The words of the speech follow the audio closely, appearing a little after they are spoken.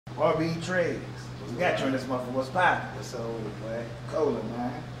RBE Trezz. We got you in this motherfucker. What's poppin'? What's up with it, boy? Coolin',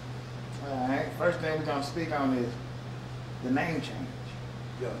 man. Alright, first thing we're gonna speak on is the name change.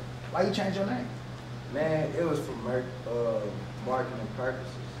 Yeah. Why you change your name? Man, it was for marketing purposes.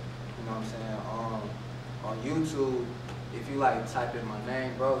 You know what I'm saying? On YouTube, if you like type in my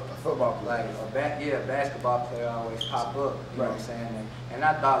name, bro, A football player. like a basketball player always pop up. You know what I'm saying? And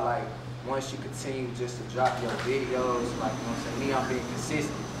I thought like once you continue just to drop your videos, like you know what I'm saying, me, I'm being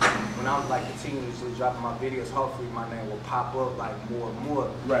consistent. When I'm like continuously dropping my videos, hopefully my name will pop up like more and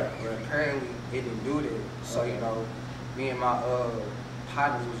more. Right. But apparently it didn't do that. So you know, me and my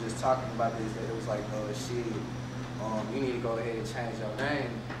partners was just talking about this. That it was like, shit, you need to go ahead and change your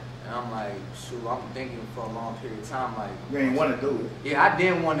name. And I'm like, shoot, I'm thinking for a long period of time, like. You didn't want to do it. Yeah, I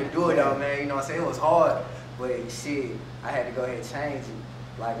didn't want to do it though, man. You know what I'm saying? It was hard, but shit, I had to go ahead and change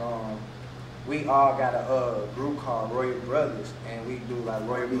it. Like, we all got a group called Royal Brothers, and we do like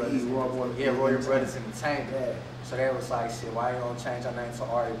Royal Brothers. Royal Brothers Entertainment. Yeah. So they was like, shit, why you don't change our name to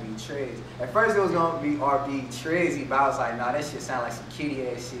RBE Trezz? At first it was gonna be RBE Trezzy, but I was like, nah, that shit sound like some kitty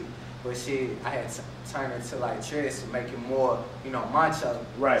ass shit. But shit, I had to turn it to like Trezz to make it more, you know, macho.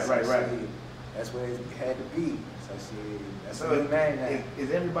 Right. Shit, that's what it had to be. So shit, that's a good name now. Is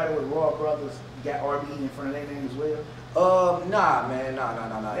everybody with Royal Brothers got RBE in front of their name as well? Nah, man,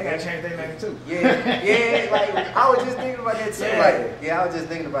 nah. They gotta change their name too. Yeah, like I was just thinking about that too. Yeah. I was just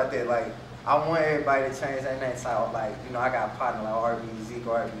thinking about that. Like, I want everybody to change their name. So, like, you know, I got a partner like RBE Zeke,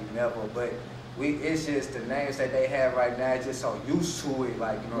 RBE Neville, but it's just the names that they have right now. It's just so used to it.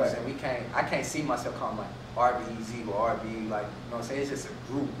 Like, you know what I'm saying? I can't see myself calling like RBE Zeke or RBE. Like, you know what I'm saying? It's just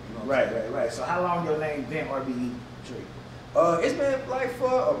a group. You know what I'm saying? Right. So how long your name been RBE Trezz? It's been like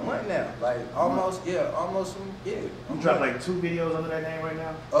for a month now, like almost. You dropped like 2 videos under that name right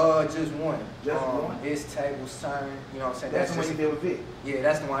now? Just one. Just one? It's Tables Turn, you know what I'm saying? That's the one you did with Vic? Yeah,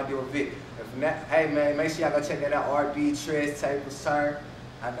 that's the one I did with Vic. Hey man, make sure y'all go check that out, RBE Trezz, Tables Turn.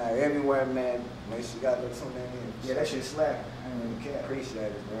 I know everywhere, man. Make sure y'all go tune that in. Yeah, that shit slap. I ain't even care.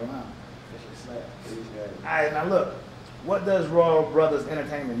 Appreciate it, bro. That shit slap. Appreciate it. Alright, now look, what does Royal Brothers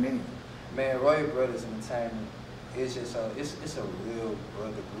Entertainment mean? Man, Royal Brothers Entertainment, it's just it's a real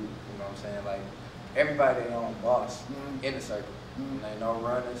brother group, you know what I'm saying? Like, everybody their own boss in the circle. Ain't no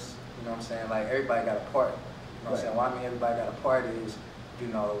runners, you know what I'm saying? Like, everybody got a part. You know what I'm saying? Why I mean everybody got a part is, you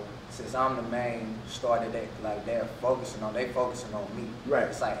know, since I'm the main star that they're focusing on, they focusing on me. Right.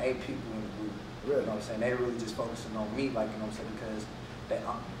 It's like 8 people in the group. Really? You know what I'm saying? They really just focusing on me, like, you know what I'm saying? Because they,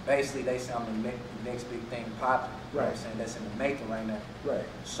 basically they say I'm the next big thing popping. You know what I'm saying? That's in the making right now. Right.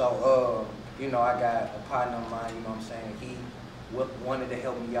 So, you know, I got a partner of mine, you know what I'm saying? He wanted to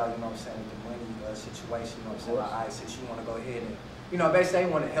help me out, you know what I'm saying, with the money situation, you know what I'm saying? Like, I said, you want to go ahead and, you know, basically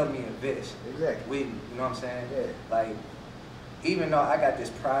they want to help me invest. Exactly. With me, you know what I'm saying? Yeah. Like, even though I got this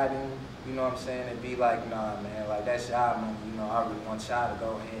pride in, you know what I'm saying, it'd be like, nah, man, like, that's y'all money, you know, I really want y'all to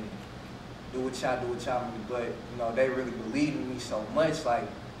go ahead and do what y'all with me, but, you know, they really believe in me so much, like,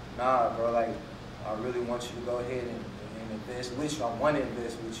 nah, bro, like, I really want you to go ahead and invest with you. I want to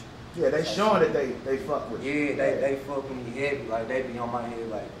invest with you. Yeah, they showing that they fuck with you. Yeah, they fuck with me heavy. Like, they be on my head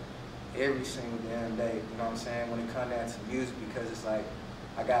like every single damn day. You know what I'm saying? When it comes down to music, because it's like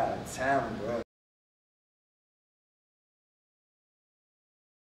I got talent, bro.